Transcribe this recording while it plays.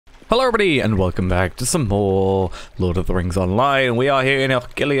Hello everybody and welcome back to some more Lord of the Rings Online. We are here in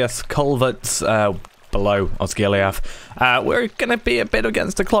Osgiliath culverts below Osgiliath. We're going to be a bit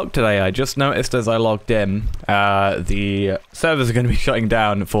against the clock today. I just noticed as I logged in, the servers are going to be shutting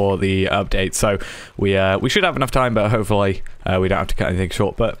down for the update, so we should have enough time, but hopefully we don't have to cut anything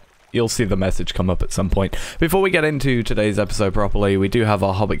short, but you'll see the message come up at some point. Before we get into today's episode properly, we do have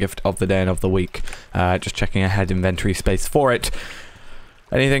our Hobbit gift of the day and of the week. Just checking ahead inventory space for it.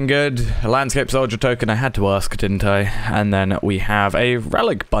 Anything good? A landscape soldier token, I had to ask, didn't I? And then we have a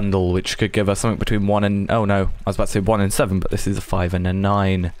relic bundle, which could give us something between 1 and... Oh no, I was about to say 1 and 7, but this is a 5 and a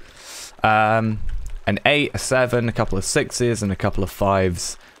 9. An 8, a 7, a couple of 6s, and a couple of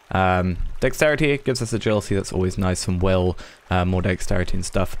 5s. Dexterity gives us agility, that's always nice, and will, more dexterity and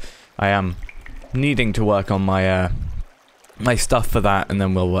stuff. I am needing to work on my my stuff for that, and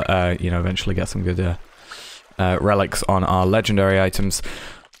then we'll, you know, eventually get some good... relics on our legendary items.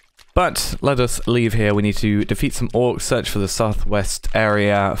 But let us leave here. We need to defeat some orcs, search for the southwest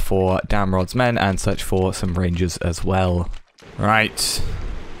area for Damrod's men, and search for some rangers as well. Right.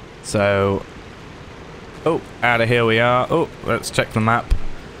 So... Oh, out of here we are. Oh, let's check the map.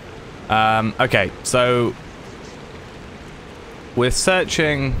 Okay, so... We're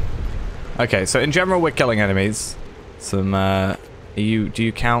searching... Okay, so in general we're killing enemies. Some, do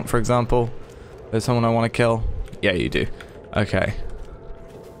you count, for example? There's someone I want to kill? Yeah, you do. Okay.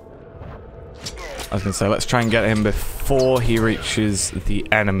 I was going to say, let's try and get him before he reaches the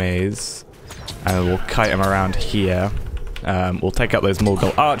enemies. And we'll kite him around here. We'll take out those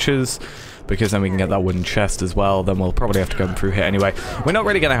Morgul archers, because then we can get that wooden chest as well. Then we'll probably have to go through here anyway. We're not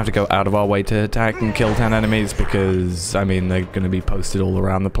really going to have to go out of our way to attack and kill 10 enemies, because, I mean, they're going to be posted all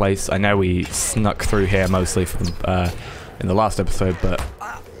around the place. I know we snuck through here mostly from, in the last episode, but...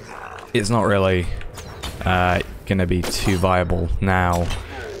 it's not really gonna be too viable now.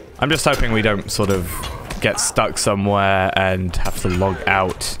 I'm just hoping we don't sort of get stuck somewhere and have to log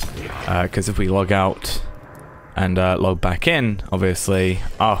out, because if we log out and log back in, obviously,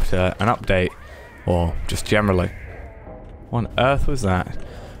 after an update, or just generally, what on earth was that?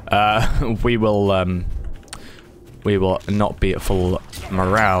 We will not be at full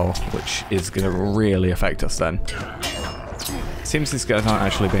morale, which is gonna really affect us then. Seems these guys aren't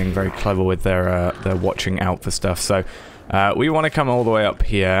actually being very clever with their watching out for stuff, so we want to come all the way up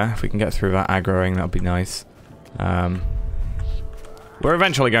here. If we can get through that aggroing, that would be nice. We're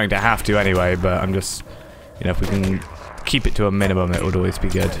eventually going to have to anyway, but I'm just, you know, if we can keep it to a minimum, it would always be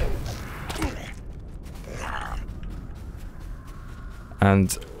good.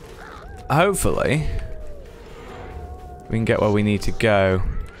 And hopefully we can get where we need to go.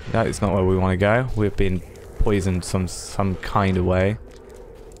 That is not where we want to go. We've been poisoned some kind of way.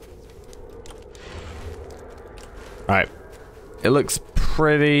 Right. It looks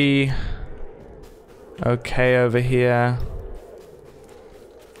pretty okay over here.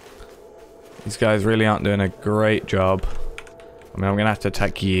 These guys really aren't doing a great job. I mean, I'm gonna have to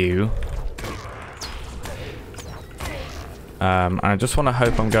attack you. I just want to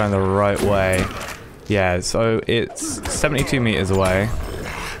hope I'm going the right way. Yeah, so it's 72 meters away.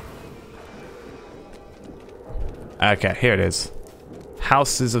 Okay, here it is.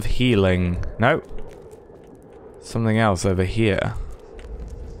 Houses of Healing. Nope. Something else over here.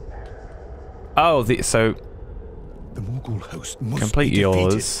 Oh, so... the Morgul host must complete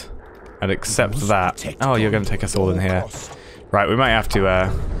yours. And accept that. Oh, you're going to take us all in here. Right, we might have to,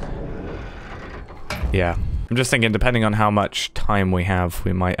 yeah. I'm just thinking, depending on how much time we have,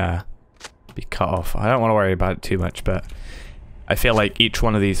 we might, be cut off. I don't want to worry about it too much, but... I feel like each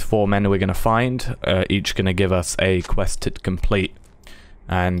one of these 4 men we're going to find, each going to give us a quest to complete.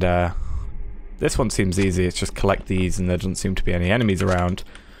 And this one seems easy, it's just collect these and there doesn't seem to be any enemies around.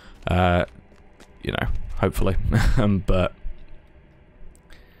 You know, hopefully. But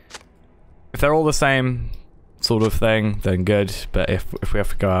if they're all the same sort of thing, then good. But if we have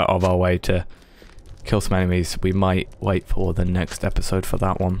to go out of our way to kill some enemies, we might wait for the next episode for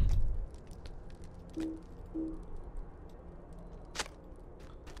that one.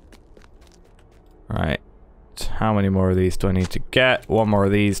 Right, how many more of these do I need to get? 1 more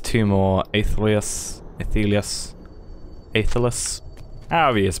of these, 2 more Aethelius,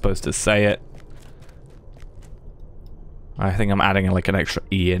 however you're supposed to say it. I think I'm adding like an extra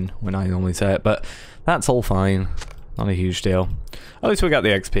E in when I normally say it, but that's all fine. Not a huge deal. At least we got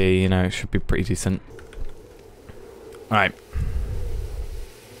the XP, you know, it should be pretty decent. Alright.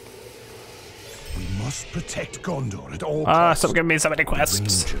 We must protect Gondor at all costs. Stop giving me so many quests.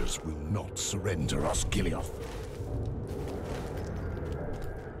 The Rangers will not surrender Osgiliath.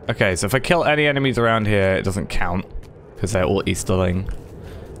 Okay, so if I kill any enemies around here, it doesn't count, because they're all Easterling.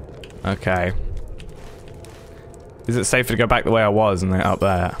 Okay. Is it safer to go back the way I was and then up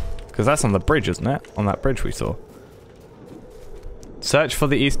there? Because that's on the bridge, isn't it? On that bridge we saw. Search for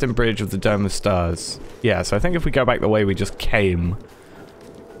the eastern bridge of the Dome of Stars. Yeah, so I think if we go back the way we just came,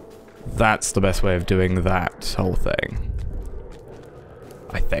 that's the best way of doing that whole thing.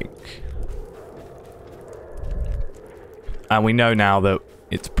 I think. And we know now that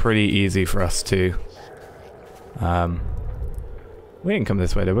it's pretty easy for us to... we didn't come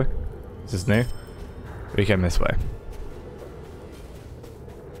this way, did we? This is new. We came this way.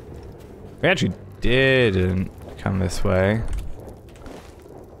 We actually didn't come this way.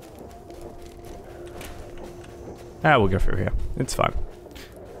 Ah, we'll go through here. It's fine.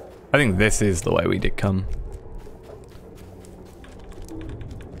 I think this is the way we did come.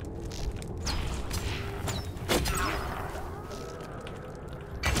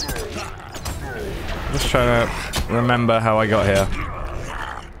 Just trying to remember how I got here.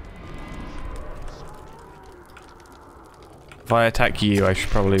 If I attack you, I should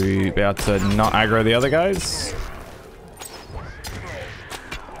probably be able to not aggro the other guys.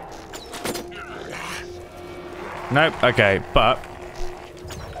 Nope, okay, but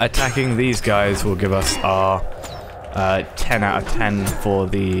attacking these guys will give us our 10 out of 10 for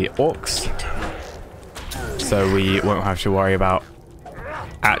the orcs. So we won't have to worry about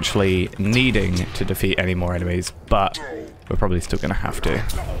actually needing to defeat any more enemies, but we're probably still going to have to.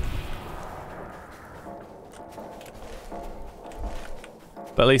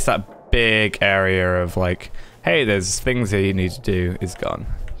 But at least that big area of like, hey, there's things here you need to do is gone.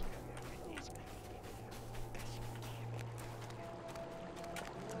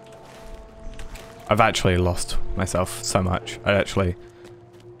 I've actually lost myself so much. Can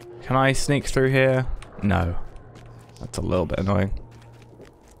I sneak through here? No. That's a little bit annoying.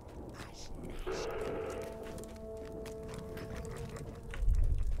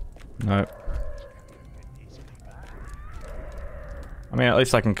 Nope. I mean, at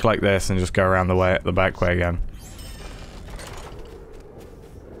least I can collect this and just go around the back way again.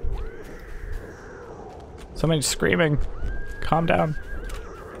 Somebody's screaming. Calm down.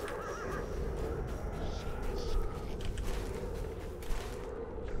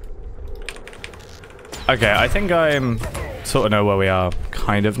 Okay, I think I'm sort of know where we are,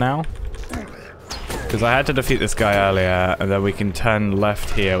 kind of now. Because I had to defeat this guy earlier, and then we can turn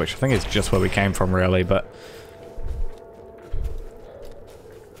left here, which I think is just where we came from, really, but...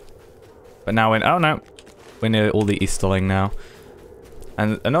 But now we're... Oh, no. We're near all the Easterling now.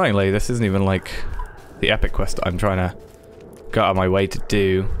 And annoyingly, this isn't even, like, the epic quest I'm trying to go out of my way to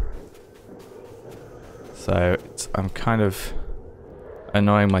do. So, I'm kind of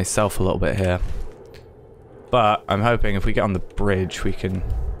annoying myself a little bit here. But I'm hoping if we get on the bridge, we can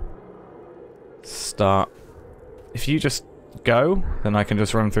start. If you just go, then I can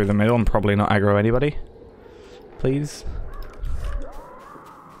just run through the middle and probably not aggro anybody. Please.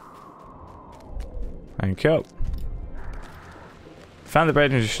 Thank you. Found the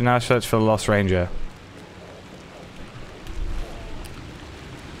bridge and you should now search for the Lost Ranger.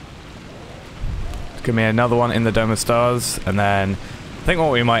 Give me another one in the Dome of Stars, and then I think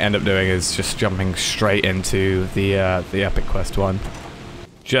what we might end up doing is just jumping straight into the epic quest one,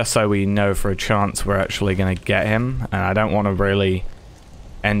 just so we know for a chance we're actually going to get him. And I don't want to really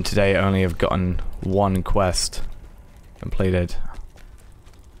end today only have gotten one quest completed.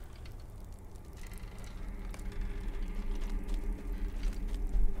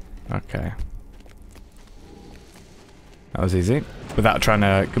 Okay, that was easy without trying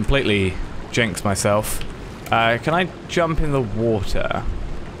to completely jinx myself. Can I jump in the water?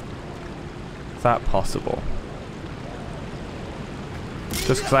 Is that possible?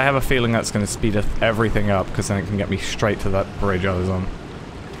 Just because I have a feeling that's going to speed everything up, because then it can get me straight to that bridge I was on.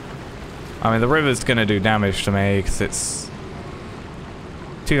 I mean, the river's going to do damage to me, because it's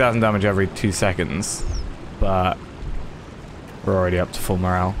 2,000 damage every 2 seconds, but we're already up to full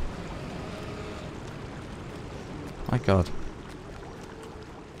morale. My god.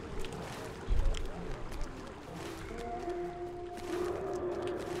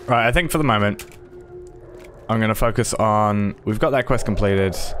 Right, I think for the moment, I'm going to focus on... We've got that quest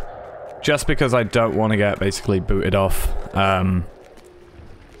completed, just because I don't want to get basically booted off. I'm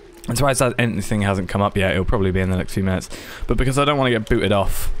surprised that anything hasn't come up yet. It'll probably be in the next few minutes. But because I don't want to get booted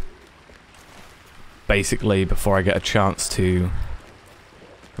off, basically, before I get a chance to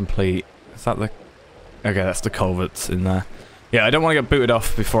complete... Is that the... Okay, that's the culverts in there. Yeah, I don't want to get booted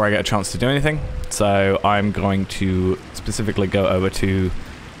off before I get a chance to do anything. So I'm going to specifically go over to...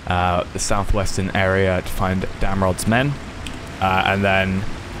 the southwestern area to find Damrod's men, and then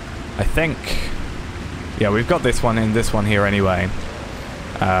I think, yeah, we've got this one in this one here anyway.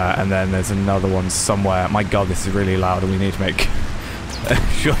 And then there's another one somewhere. My god, this is really loud and we need to make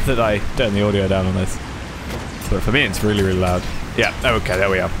sure that I turn the audio down on this. But for me, it's really, really loud. Yeah, okay, there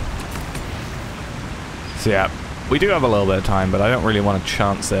we are. So yeah, we do have a little bit of time, but I don't really want to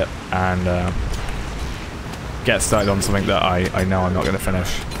chance it and get started on something that I know I'm not going to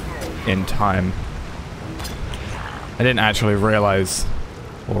finish in time. I didn't actually realize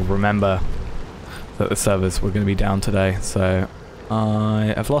or remember that the servers were going to be down today, so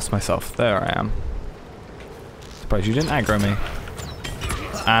I have lost myself. There I am. Surprised you didn't aggro me.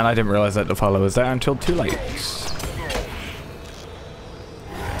 And I didn't realize that the follower was there until too late.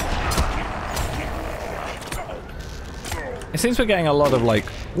 It seems we're getting a lot of like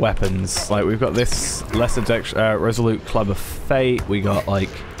weapons. Like we've got this lesser resolute club of fate. We got like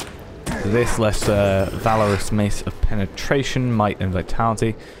this lesser valorous mace of penetration, might and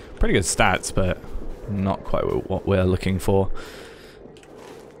vitality. Pretty good stats, but not quite what we're looking for.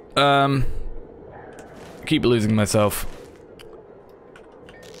 Keep losing myself.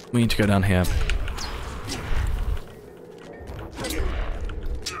 We need to go down here.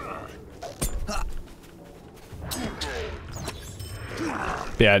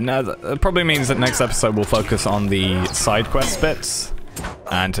 Yeah, no, that probably means that next episode we'll focus on the side quest bits,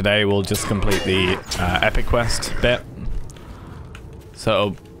 and today we'll just complete the epic quest bit.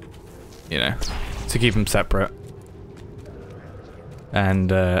 So, you know, to keep them separate, and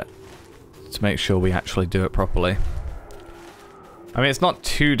to make sure we actually do it properly. I mean, it's not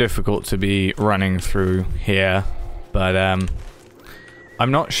too difficult to be running through here, but I'm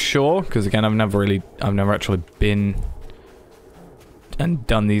not sure because again, I've never actually been and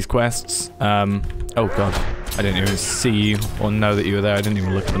done these quests. Oh god, I didn't even see you or know that you were there. I didn't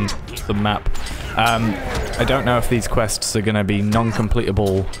even look at the map. I don't know if these quests are going to be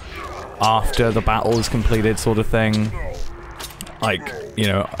non-completable after the battle is completed, sort of thing. Like, you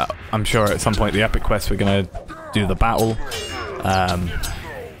know, I'm sure at some point the epic quest we're going to do the battle,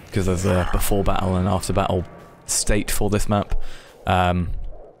 because there's a before battle and after battle state for this map. I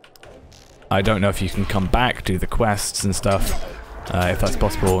don't know if you can come back, do the quests and stuff. If that's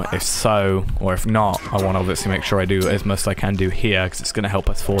possible. If so, or if not, I want to obviously make sure I do as much as I can do here, because it's going to help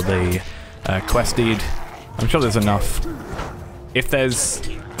us for the quest deed. I'm sure there's enough. If there's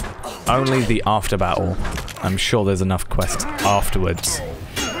only the after battle, I'm sure there's enough quests afterwards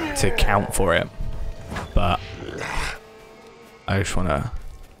to count for it. But I just want to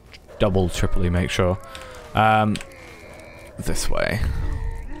double, triply make sure. This way.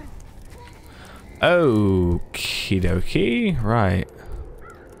 Okie dokie, right.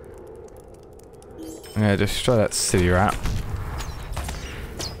 I'm gonna destroy that city rat.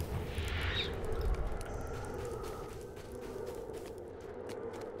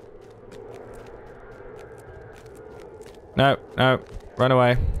 No, no, run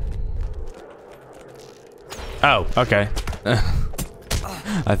away. Oh, okay.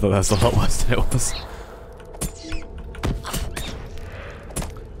 I thought that was a lot worse than it was.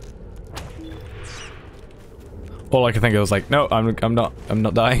 All I could think of was like, no, I'm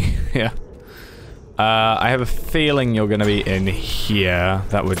not dying. Yeah. I have a feeling you're gonna be in here.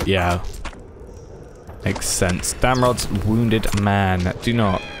 That would, yeah, makes sense. Damrod's wounded man. Do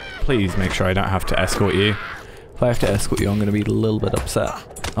not, please make sure I don't have to escort you. If I have to escort you, I'm gonna be a little bit upset.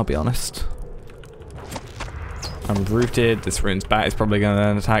 I'll be honest. I'm rooted. This rune's bat is probably gonna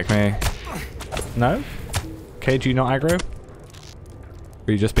then attack me. No? Okay, do you not aggro? Or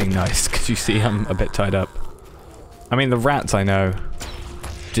are you just being nice? Because you see I'm a bit tied up. I mean, the rats I know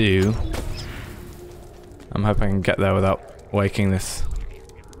do. I'm hoping I can get there without waking this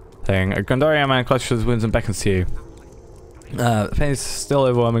thing. A Gondorian man clutches his wounds and beckons to you. The pain is still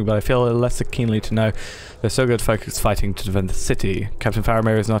overwhelming, but I feel less keenly to know they're so good focused fighting to defend the city. Captain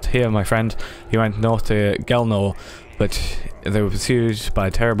Faramir is not here, my friend. He went north to Gelnor, but they were pursued by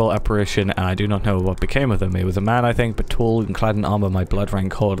a terrible apparition, and I do not know what became of them. He was a man, I think, but tall and clad in armor. My blood ran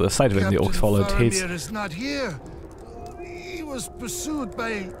cold at the sight of him. The orcs followed. Faramir is not here. He was pursued by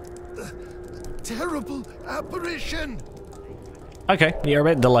a terrible apparition. Okay, you're a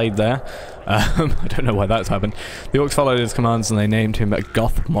bit delayed there. I don't know why that's happened. The orcs followed his commands and they named him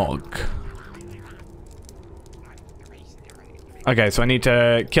Gothmog. Okay, so I need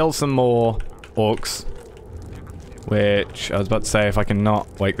to kill some more orcs. Which, I was about to say, if I can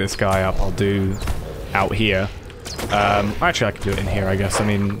not wake this guy up, I'll do out here. Actually, I can do it in here, I guess. I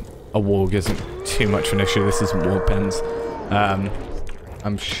mean, a warg isn't too much of an issue. This isn't warg pens.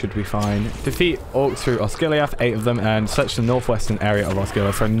 Should be fine. Defeat orcs through Osgiliath, 8 of them, and search the northwestern area of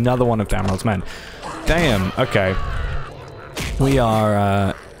Osgiliath for another one of Damrod's men. Damn, okay. We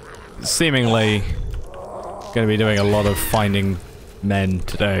are seemingly going to be doing a lot of finding men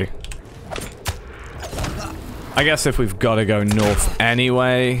today. I guess if we've got to go north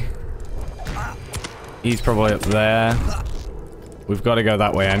anyway, he's probably up there. We've got to go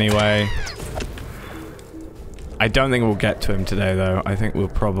that way anyway. I don't think we'll get to him today, though. I think we'll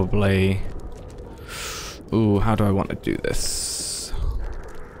probably... Ooh, how do I want to do this?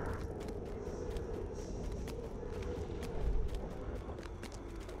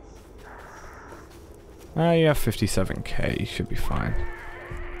 You have 57k. You should be fine.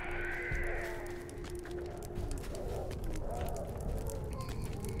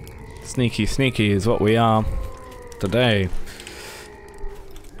 Sneaky, sneaky is what we are today.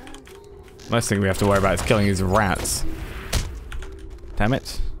 Most thing we have to worry about is killing these rats. Damn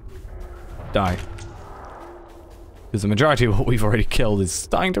it. Die. Because the majority of what we've already killed is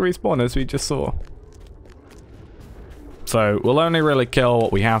starting to respawn, as we just saw. So we'll only really kill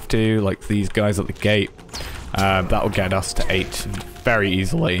what we have to, like these guys at the gate. That'll get us to 8 very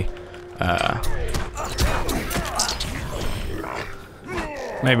easily.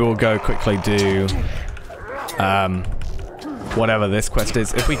 Maybe we'll go quickly do whatever this quest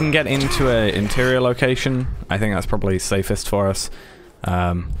is. If we can get into an interior location, I think that's probably safest for us.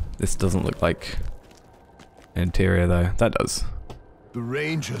 This doesn't look like interior though. That does. The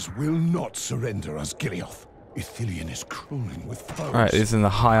Rangers will not surrender, Osgiliath. Ithilien is crawling with foes. Alright, it's in the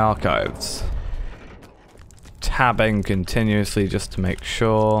High Archives. Tabbing continuously just to make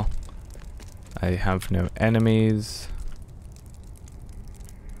sure I have no enemies.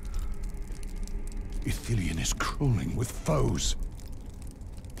 Ithilien is crawling with foes.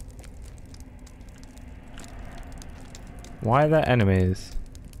 Why are there enemies?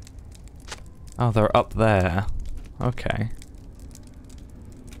 Oh, they're up there. Okay.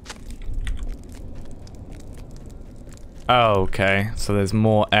 Oh, okay. So there's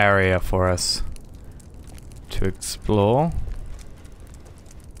more area for us to explore.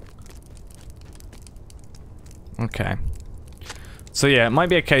 Okay. So yeah, it might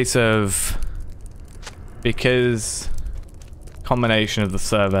be a case of... Because combination of the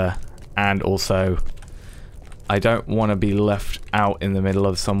server and also I don't want to be left out in the middle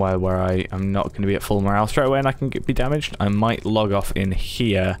of somewhere where I am not going to be at full morale straight away and I can be damaged. I might log off in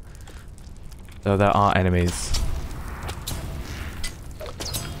here, though there are enemies.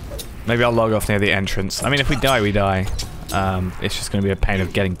 Maybe I'll log off near the entrance. I mean, if we die, we die. It's just going to be a pain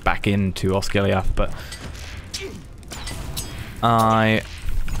of getting back into Osgiliath, but I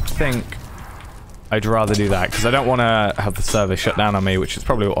think I'd rather do that, because I don't want to have the server shut down on me, which is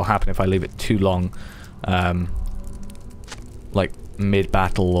probably what will happen if I leave it too long. Like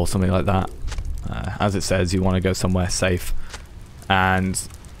mid-battle or something like that. As it says, you want to go somewhere safe. And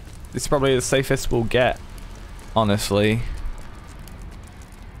it's probably the safest we'll get, honestly.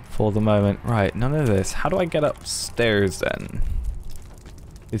 For the moment. Right, none of this. How do I get upstairs then?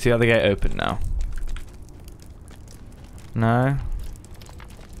 Is the other gate open now? No?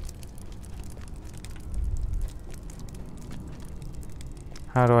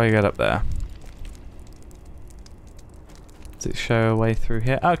 How do I get up there? Does it show a way through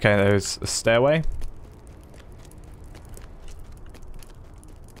here? Okay, there's a stairway.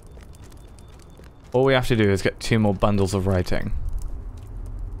 All we have to do is get 2 more bundles of writing.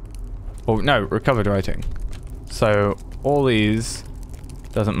 Or no, recovered writing. So all these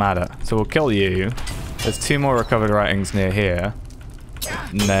doesn't matter. So we'll kill you. There's 2 more recovered writings near here.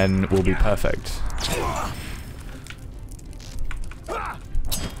 And then we'll be perfect.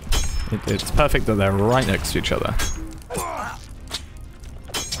 It's perfect that they're right next to each other.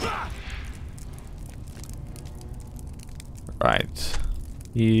 Right.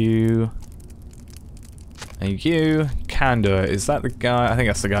 You. And you. Candor. Is that the guy? I think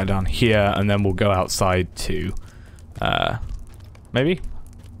that's the guy down here. And then we'll go outside to... maybe?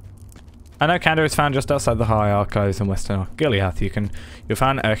 I know Candor is found just outside the High Archives in Western Osgiliath. You'll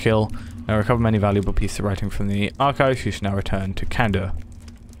find Erkil and recover many valuable pieces of writing from the archives. You should now return to Candor.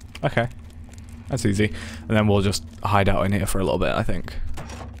 Okay. That's easy. And then we'll just hide out in here for a little bit, I think.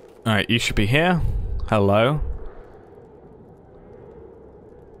 Alright, you should be here. Hello.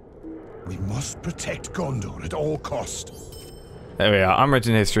 We must protect Gondor at all cost. There we are.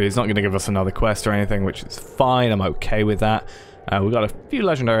 Unwritten history. It's not going to give us another quest or anything, which is fine. I'm okay with that. We've got a few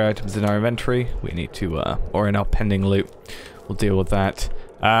legendary items in our inventory. We need to, or in our pending loot. We'll deal with that.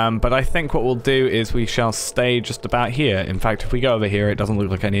 But I think what we'll do is we shall stay just about here. In fact, if we go over here, it doesn't look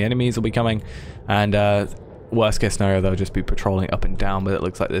like any enemies will be coming. And worst case scenario, they'll just be patrolling up and down, but it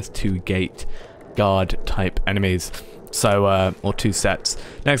looks like there's 2 gate guard type enemies. So, or 2 sets.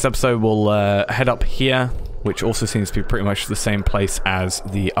 Next episode, we'll head up here which also seems to be pretty much the same place as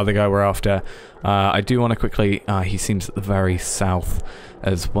the other guy we're after. I do want to quickly... he seems at the very south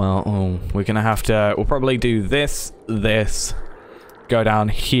as well. Oh, we're going to have to... We'll probably do this, go down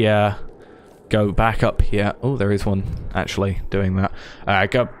here, go back up here. Oh, there is one actually doing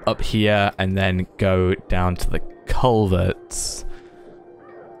that. Go up here and then go down to the culverts.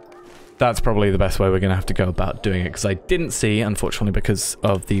 That's probably the best way we're going to have to go about doing it, because I didn't see, unfortunately, because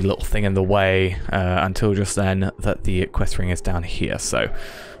of the little thing in the way until just then, that the quest ring is down here. So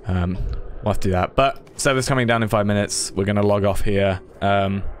we'll have to do that. But server's coming down in 5 minutes. We're going to log off here.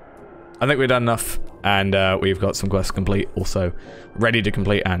 I think we've done enough, and we've got some quests complete, also ready to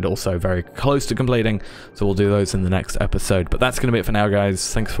complete, and also very close to completing. So we'll do those in the next episode. But that's going to be it for now,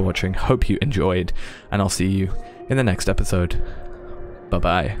 guys. Thanks for watching. Hope you enjoyed, and I'll see you in the next episode.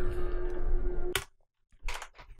 Bye-bye.